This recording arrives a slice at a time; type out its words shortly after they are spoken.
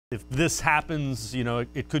if this happens, you know,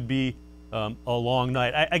 it could be a long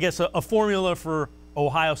night. I guess a formula for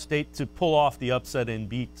Ohio State to pull off the upset and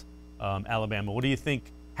beat Alabama. What do you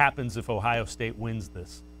think happens if Ohio State wins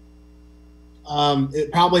this?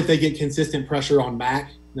 Probably if they get consistent pressure on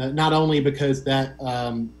Mac, not only because that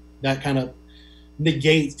kind of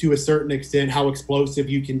negates to a certain extent how explosive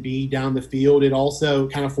you can be down the field. It also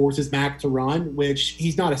kind of forces Mac to run, which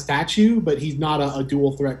he's not a statue, but he's not a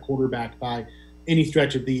dual threat quarterback by any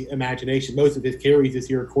stretch of the imagination. Most of his carries this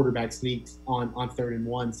year are quarterback sneaks on 3rd and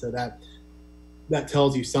 1. So that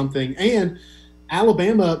tells you something. And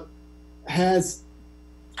Alabama has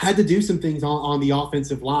had to do some things on the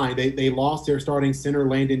offensive line. They lost their starting center,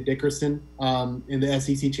 Landon Dickerson, in the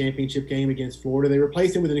SEC championship game against Florida. They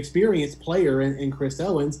replaced him with an experienced player in Chris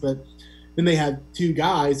Owens, but then they had two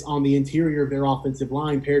guys on the interior of their offensive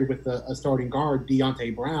line paired with a starting guard,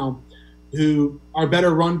 Deontay Brown, who are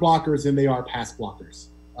better run blockers than they are pass blockers.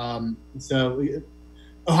 So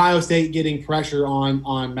Ohio State getting pressure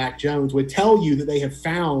on Mac Jones would tell you that they have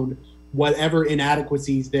found whatever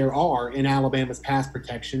inadequacies there are in Alabama's pass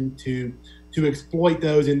protection to exploit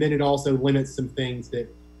those, and then it also limits some things that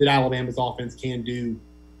Alabama's offense can do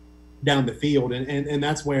down the field, and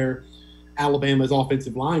that's where Alabama's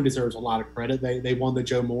offensive line deserves a lot of credit. They won the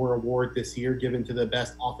Joe Moore Award this year, given to the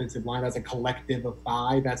best offensive line as a collective of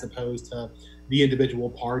 5, as opposed to the individual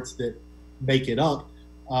parts that make it up.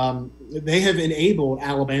 They have enabled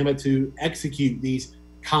Alabama to execute these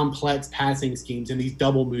complex passing schemes and these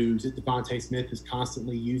double moves that Devontae Smith is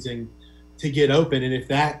constantly using to get open. And if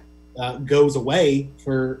that goes away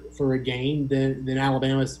for a game, then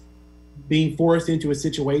Alabama's being forced into a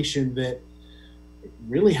situation that it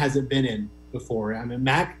really hasn't been in before. I mean,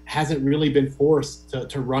 Mac hasn't really been forced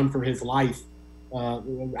to run for his life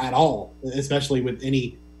at all, especially with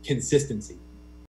any consistency.